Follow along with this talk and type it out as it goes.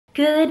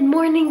Good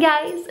morning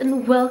guys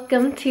and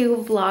welcome to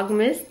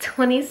Vlogmas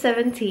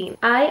 2017.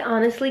 I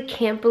honestly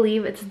can't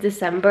believe it's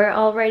December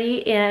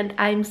already and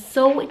I'm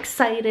so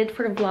excited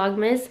for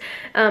Vlogmas.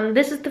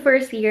 This is the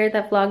first year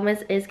that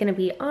Vlogmas is going to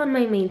be on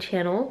my main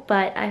channel,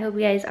 but I hope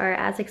you guys are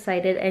as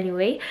excited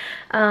anyway.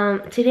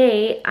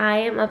 Today I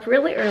am up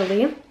really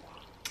early.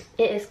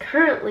 It is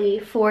currently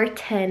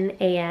 4:10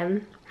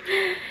 a.m.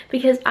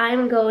 because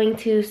I'm going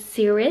to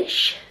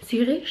Zürich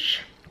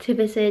to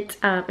visit,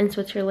 in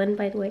Switzerland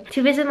by the way,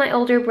 to visit my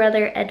older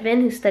brother Edwin,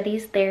 who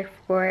studies there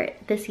for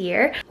this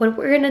year. What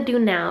we're gonna do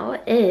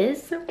now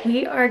is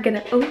we are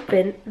gonna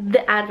open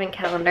the advent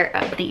calendar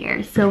of the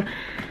year. So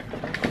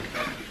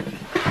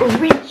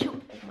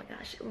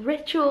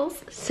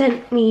Rituals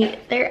sent me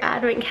their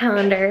advent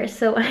calendar,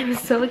 so I'm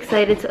so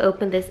excited to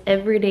open this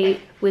every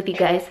day with you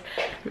guys.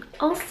 And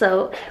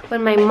also,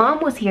 when my mom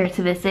was here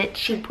to visit,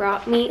 she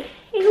brought me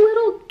a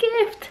little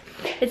gift.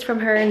 It's from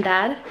her and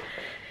dad.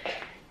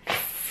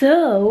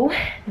 So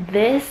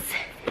this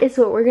is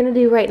what we're gonna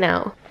do right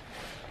now.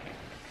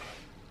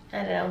 I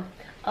don't know,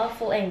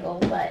 awful angle,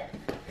 but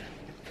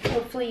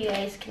hopefully you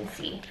guys can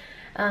see.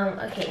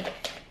 Okay,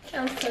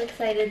 I'm so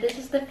excited. This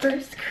is the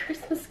first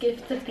Christmas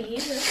gift of the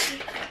year.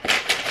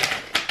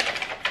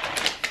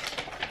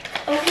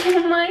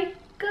 Oh my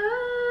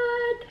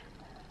god!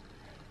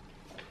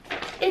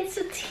 It's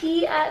a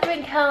tea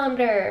advent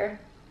calendar.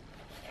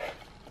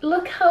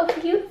 Look how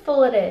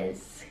beautiful it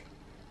is.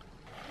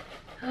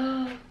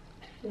 Oh.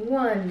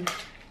 One,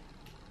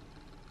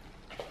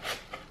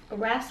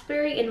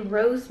 raspberry and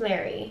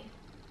rosemary.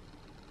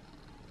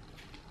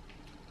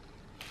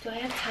 Do I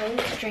have time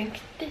to drink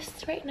this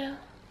right now?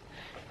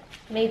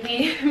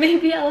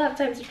 Maybe I'll have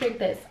time to drink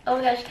this. Oh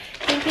my gosh,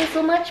 thank you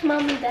so much,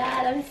 Mom and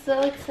Dad. I'm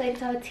so excited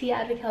to have a tea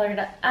advent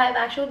calendar. I've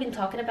actually been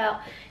talking about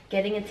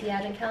getting a tea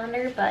advent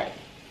calendar, but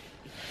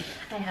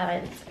I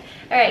haven't.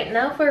 All right,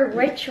 now for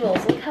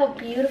rituals. Look how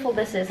beautiful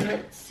this is, and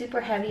it's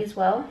super heavy as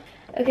well.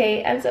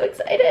 Okay, I'm so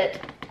excited.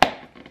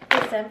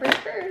 December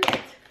 1st.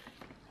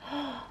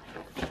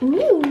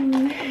 Ooh.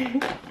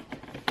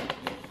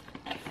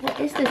 What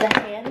is this, a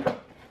hand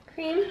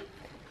cream?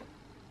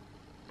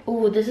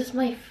 Ooh, this is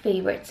my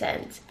favorite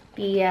scent.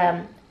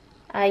 The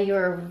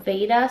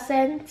Ayurveda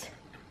scent.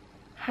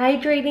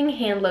 Hydrating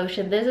hand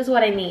lotion. This is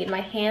what I need.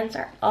 My hands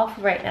are off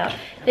right now.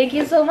 Thank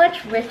you so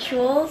much,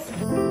 Rituals.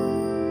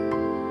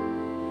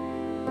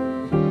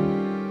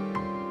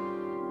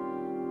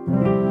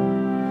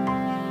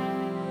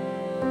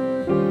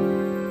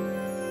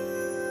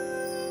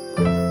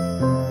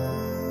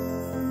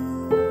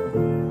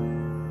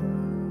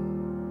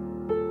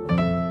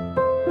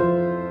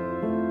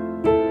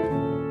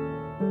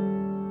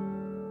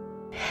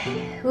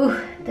 Ooh,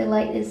 the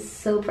light is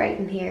so bright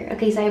in here.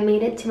 Okay, so I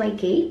made it to my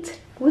gate.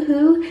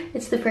 Woohoo!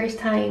 It's the first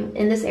time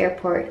in this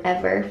airport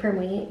ever for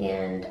me,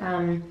 and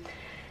I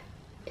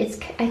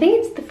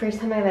think it's the first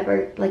time I've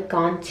ever like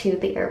gone to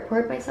the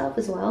airport myself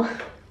as well.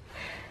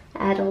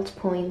 Adult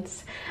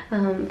points.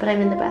 But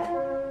I'm in the bathroom.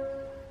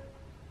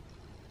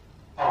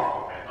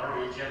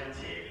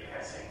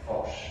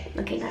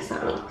 Okay, that's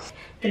not me. I'm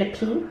gonna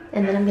pee,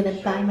 and then I'm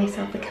gonna buy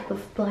myself a cup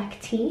of black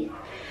tea.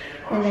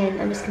 And then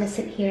I'm just gonna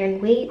sit here and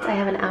wait. I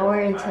have an hour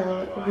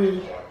until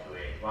we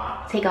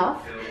take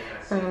off.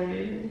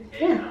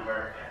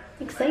 Yeah,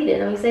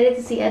 excited. I'm excited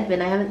to see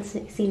Edwin. I haven't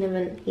seen him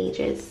in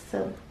ages.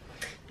 So,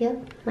 yeah,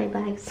 my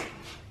bags.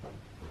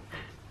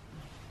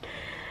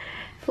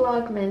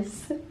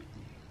 Vlogmas.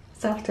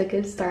 It's off to a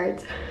good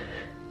start.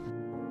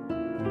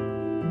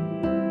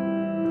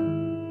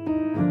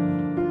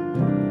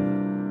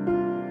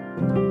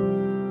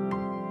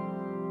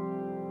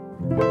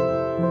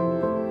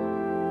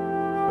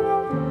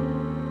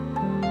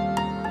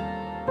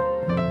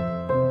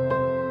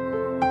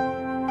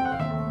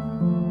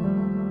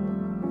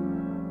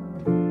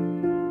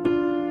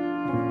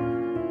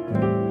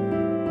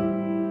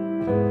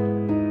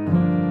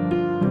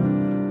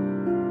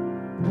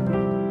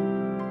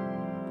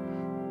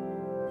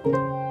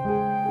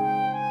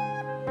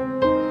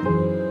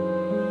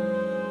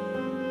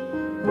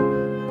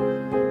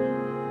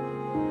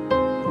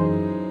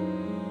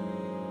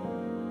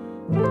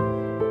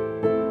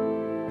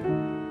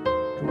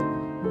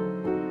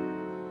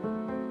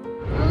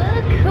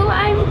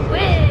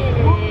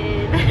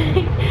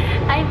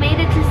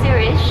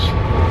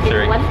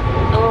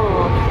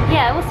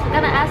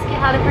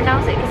 How to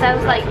pronounce it, because I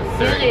was like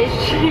Swedish.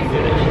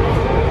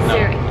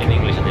 Zürich. No, in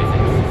English it is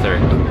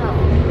Zürich.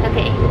 Oh,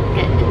 okay,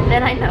 good.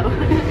 Then I know.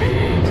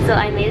 So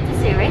I made it to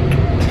Zürich,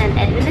 and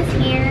Edwin is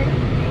here.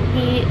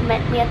 He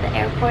met me at the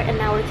airport, and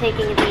now we're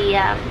taking the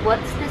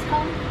what's this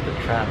called? The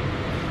tram.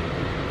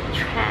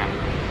 Tram.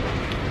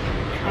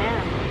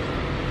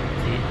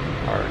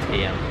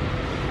 T-R-A-M.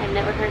 I've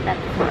never heard that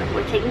before.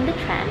 We're taking the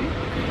tram,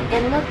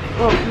 and look.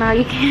 Well, now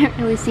you can't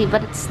really see,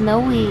 but it's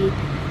snowy.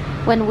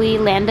 When we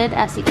landed,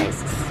 as you guys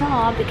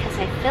saw, because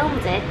I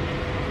filmed it,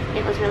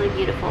 it was really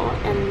beautiful,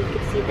 and you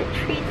could see the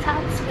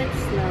treetops with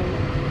snow.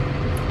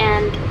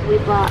 And we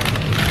bought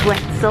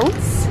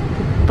pretzels.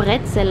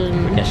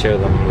 Brezeln. We can show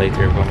them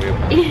later when we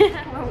open.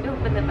 Yeah, when we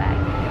open the bag.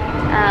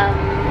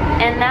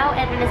 And now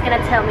Edwin is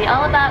gonna tell me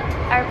all about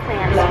our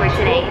plans for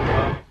today.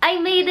 I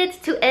made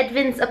it to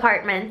Edwin's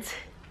apartment.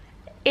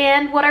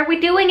 And what are we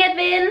doing,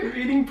 Edwin? We're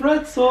eating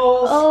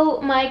pretzels!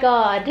 Oh my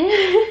god.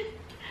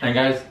 And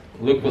guys,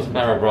 look what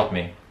Klara brought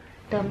me.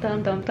 Dum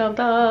dum dum dum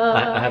dum.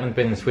 I haven't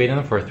been in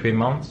Sweden for 3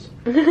 months.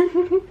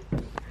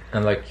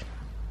 And like,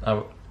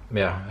 I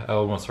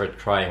almost started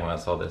crying when I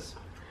saw this.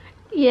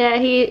 Yeah,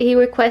 he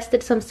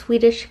requested some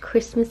Swedish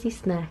Christmassy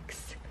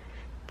snacks.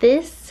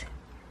 This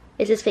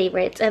is his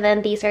favorite, and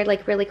then these are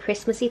like really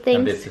Christmassy things.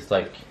 And this is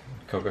like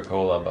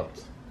Coca-Cola, but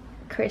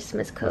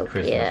Christmas Coke.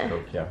 Christmas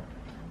Coke, yeah.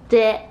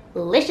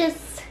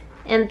 Delicious.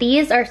 And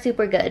these are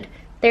super good.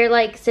 They're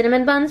like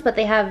cinnamon buns, but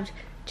they have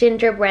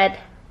gingerbread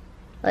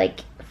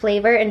like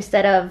flavor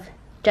instead of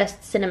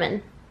just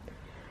cinnamon.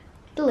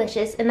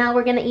 Delicious. And now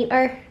we're gonna eat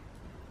our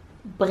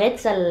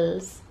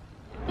pretzels.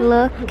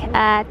 Look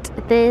at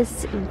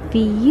this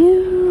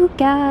view,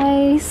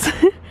 guys.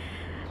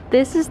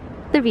 This is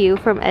the view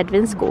from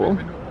Edvin's school.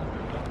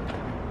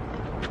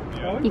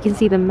 You can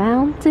see the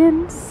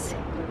mountains.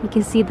 You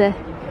can see the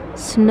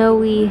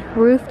snowy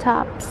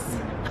rooftops.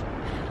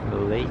 The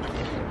lake.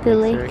 The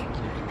lake.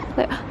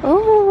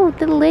 Oh,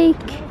 the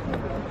lake.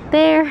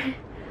 There.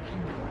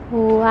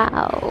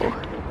 Wow.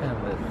 And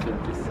the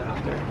city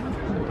center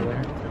over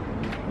there.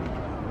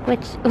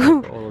 Which?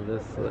 All of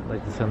this,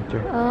 like the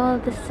center. Oh,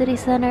 the city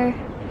center.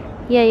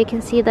 Yeah, you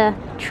can see the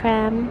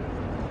tram.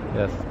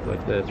 Yes,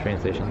 like the train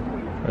station.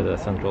 Or the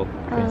central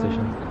train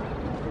station.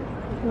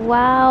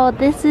 Wow,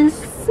 this is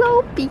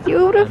so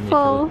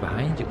beautiful. And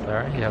behind you,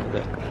 Klara,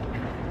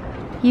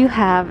 You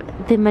have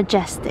the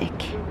majestic,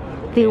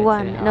 the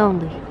one and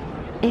only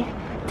ETH.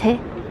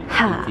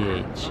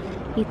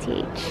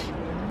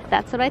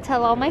 That's what I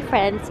tell all my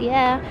friends.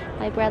 Yeah,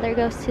 my brother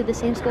goes to the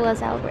same school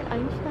as Albert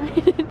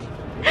Einstein.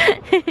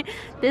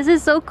 This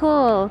is so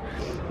cool.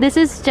 This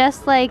is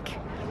just like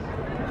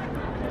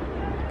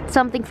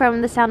something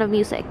from The Sound of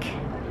Music,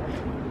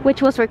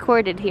 which was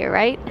recorded here,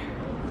 right?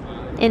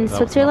 In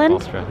Switzerland?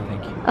 Austria, I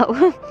think.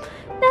 Oh,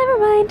 never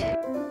mind.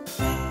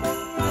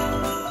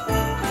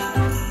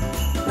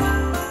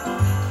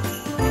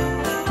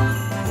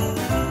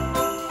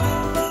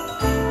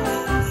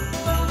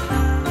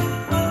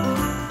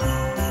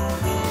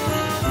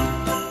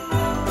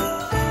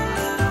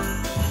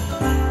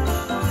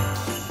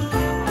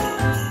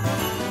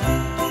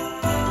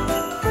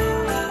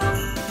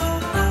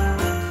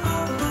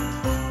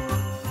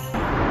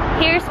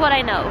 Here's what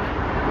I know.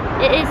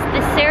 It is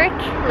the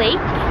Zürich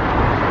Lake.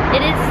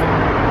 It is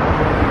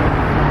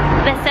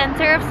the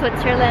center of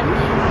Switzerland.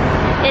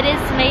 It is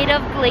made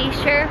of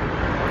glacier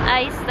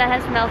ice that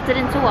has melted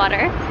into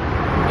water.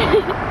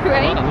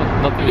 Right?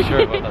 I'm not really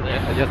sure about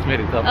that. I just made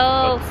it up.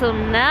 Oh, so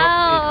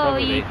now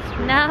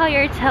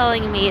you're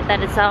telling me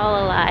that it's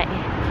all a lie.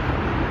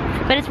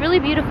 But it's really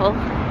beautiful.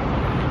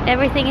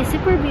 Everything is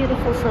super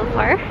beautiful so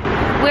far.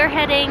 We're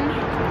heading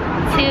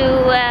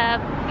to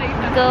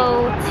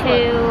go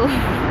to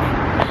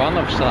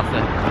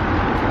Bahnhofstrasse.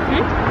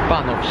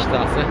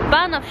 Bahnhofstrasse.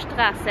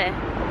 Bahnhofstrasse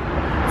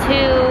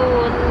to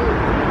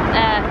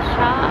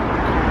shop,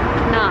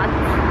 not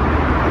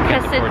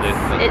because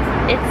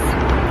it's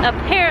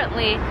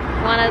apparently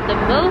one of the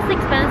most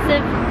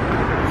expensive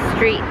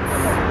streets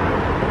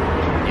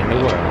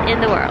in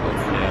the world.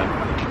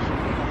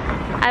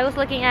 Yeah. I was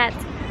looking at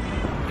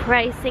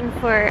pricing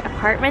for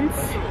apartments,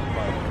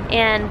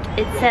 and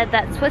it said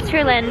that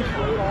Switzerland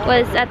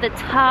was at the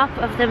top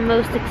of the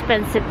most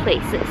expensive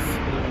places.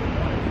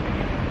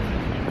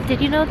 Did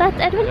you know that,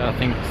 Edwin? Yeah, I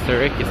think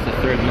Zurich is the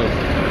third most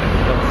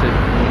expensive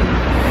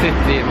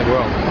city in the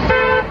world.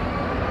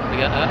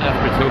 Like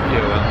after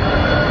Tokyo and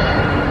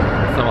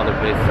some other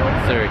place,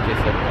 Zurich is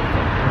at the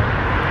top.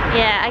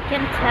 Yeah, I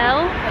can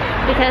tell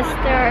because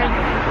there are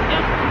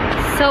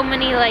so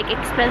many like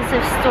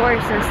expensive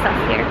stores and stuff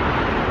here.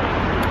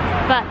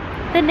 But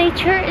the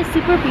nature is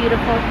super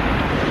beautiful.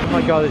 Oh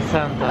my god, it's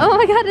Santa. Oh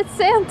my god, it's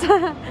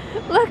Santa!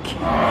 Look!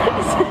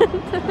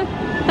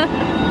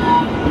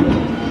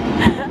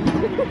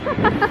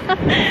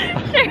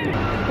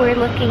 We're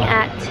looking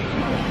at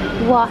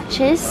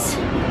watches.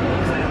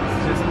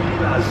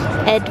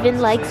 Edwin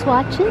likes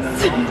watches.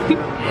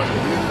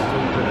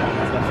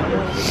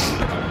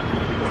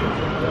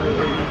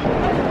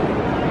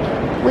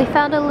 We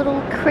found a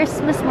little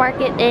Christmas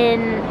market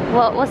in,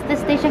 what was this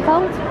station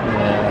called?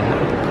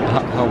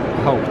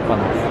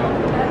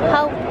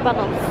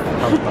 Hauptbahnhof.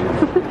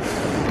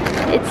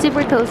 It's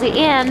super cozy,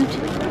 and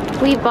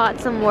we bought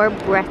some more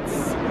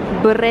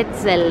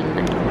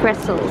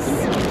pretzels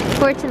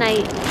for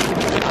tonight.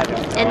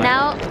 And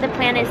now the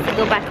plan is to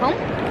go back home,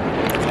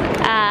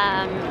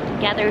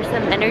 gather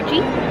some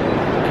energy,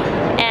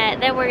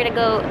 and then we're gonna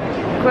go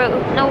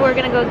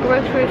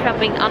grocery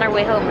shopping on our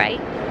way home,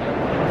 right?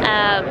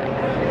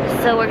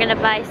 So we're gonna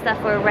buy stuff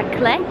for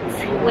raclette,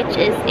 which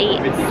is a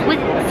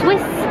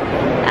Swiss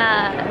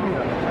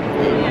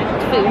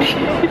food.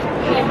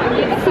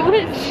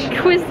 Swiss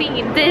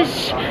cuisine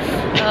dish.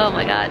 Oh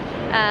my god.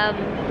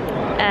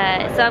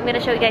 So I'm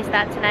gonna show you guys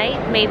that tonight,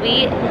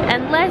 maybe,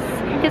 unless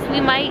because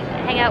we might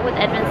hang out with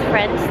Edvin's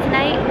friends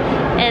tonight,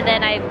 and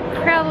then I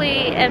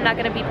probably am not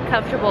gonna be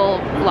comfortable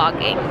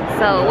vlogging,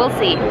 so we'll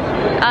see.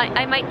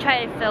 I might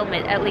try to film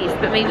it at least,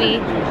 but maybe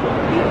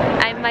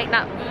I might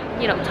not,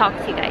 you know, talk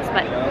to you guys.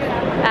 But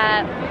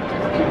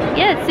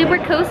yeah, it's super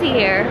cozy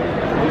here,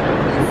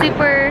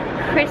 super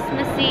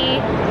Christmassy.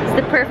 It's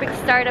the perfect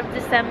start of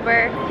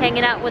December,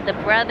 hanging out with the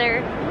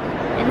brother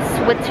in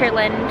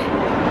Switzerland.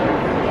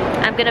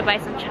 I'm gonna buy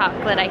some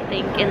chocolate, I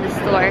think, in the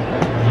store,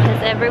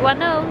 because everyone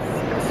knows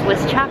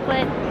Swiss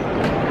chocolate.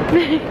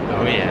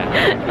 Oh yeah,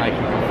 I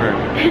can confirm.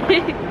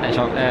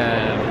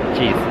 And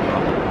cheese.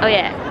 Oh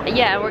yeah,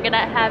 yeah, we're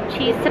gonna have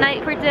cheese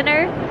tonight for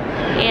dinner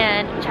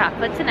and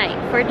chocolate tonight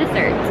for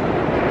dessert.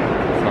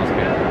 Sounds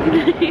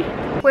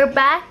good. We're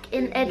back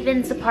in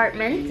Edvin's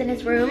apartment, in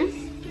his room,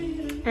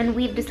 and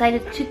we've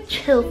decided to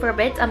chill for a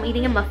bit. I'm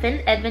eating a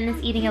muffin, Edvin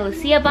is eating a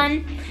Lucia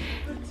bun.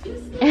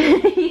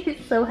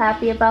 He's so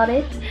happy about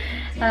it.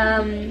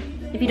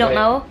 If you don't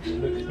know,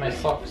 look at my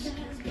socks.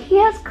 he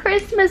has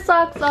Christmas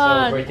socks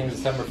on. Celebrating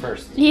December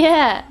 1st.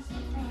 Yeah,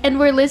 and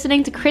we're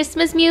listening to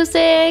Christmas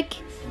music.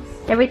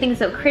 Everything's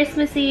so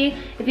Christmassy.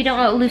 If you don't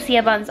know what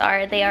Lucia buns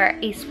are, they are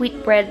a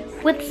sweet bread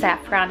with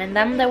saffron in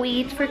them that we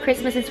eat for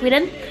Christmas in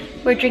Sweden.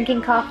 We're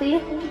drinking coffee.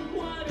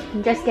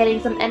 I'm just getting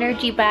some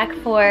energy back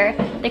for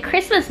the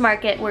Christmas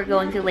market we're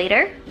going to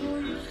later.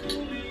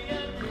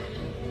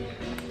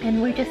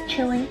 And we're just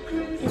chilling.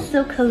 It's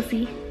so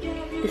cozy.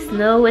 The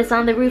snow is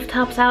on the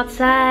rooftops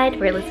outside.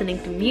 We're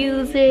listening to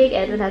music.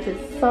 Edvin has his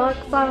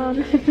socks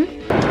on.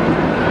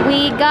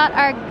 We got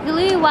our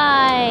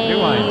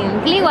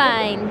glühwein.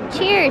 Glühwein.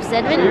 Cheers,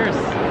 Edvin. Cheers.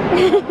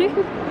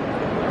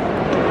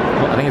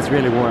 I think it's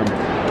really warm.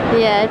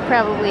 Yeah, it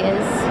probably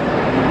is.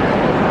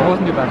 It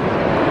wasn't too bad.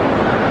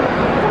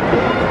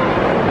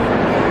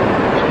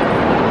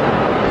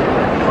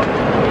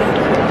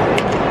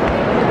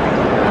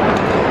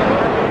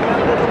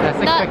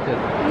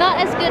 Not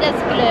as good as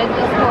glögg,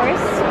 of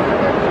course,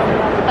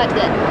 but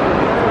good.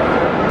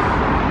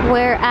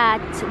 We're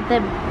at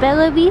the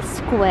Bellevue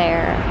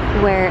Square,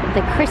 where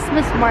the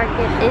Christmas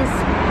market is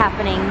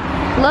happening.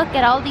 Look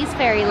at all these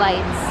fairy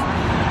lights.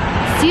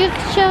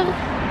 Zürcher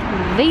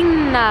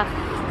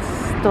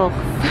Weihnachtsdorf.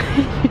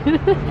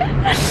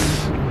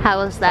 How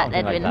was that,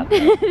 Edvin? Like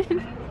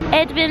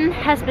that. Edvin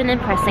has been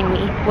impressing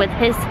me with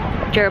his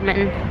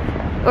German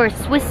or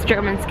Swiss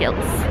German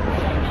skills.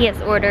 He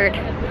has ordered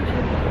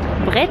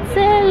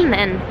Brezeln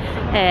and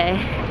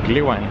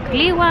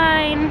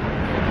glühwein,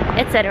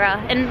 etc.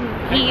 And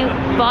he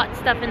bought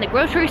stuff in the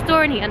grocery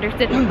store and he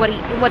understood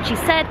what she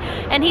said,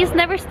 and he's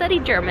never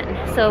studied German,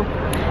 so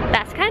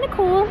that's kind of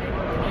cool.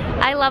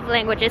 I love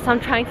languages, so I'm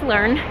trying to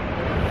learn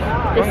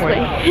this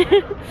way.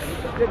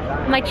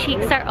 My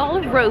cheeks are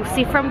all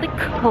rosy from the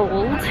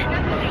cold.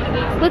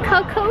 Look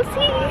how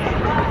cozy.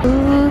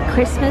 Ooh,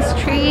 Christmas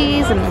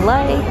trees and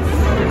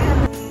lights.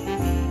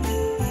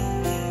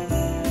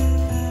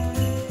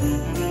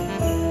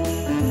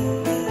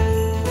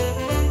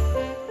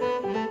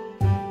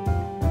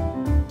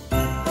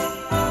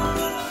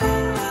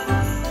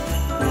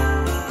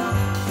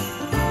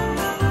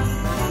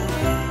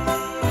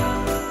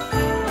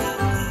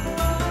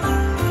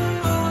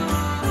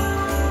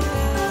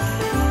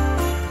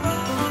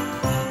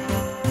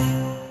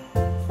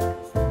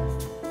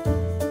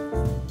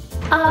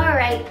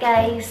 Alright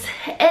guys,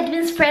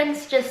 Edvin's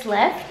friends just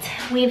left.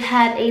 We've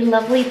had a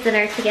lovely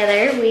dinner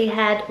together. We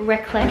had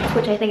raclette,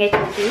 which I think I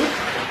told you.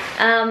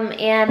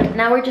 And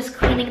now we're just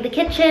cleaning the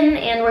kitchen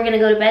and we're gonna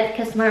go to bed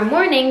because tomorrow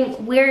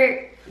morning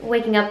we're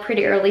waking up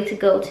pretty early to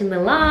go to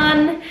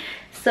Milan.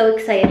 So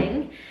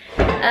exciting.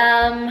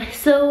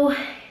 So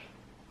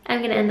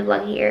I'm gonna end the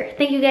vlog here.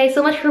 Thank you guys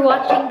so much for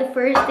watching the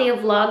first day of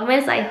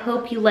Vlogmas. I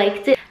hope you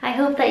liked it. I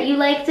hope that you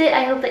liked it.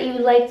 I hope that you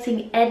liked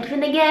seeing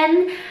Edvin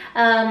again.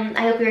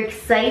 I hope you're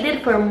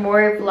excited for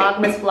more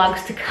Vlogmas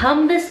vlogs to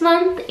come this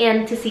month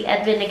and to see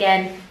Edvin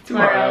again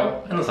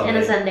tomorrow and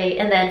a Sunday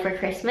and then for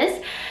Christmas.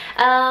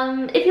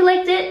 If you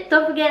liked it,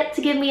 don't forget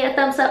to give me a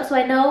thumbs up so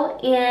I know,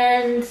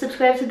 and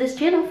subscribe to this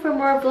channel for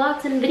more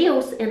vlogs and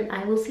videos, and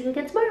I will see you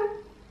again tomorrow.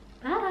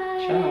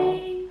 Bye.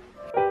 Ciao.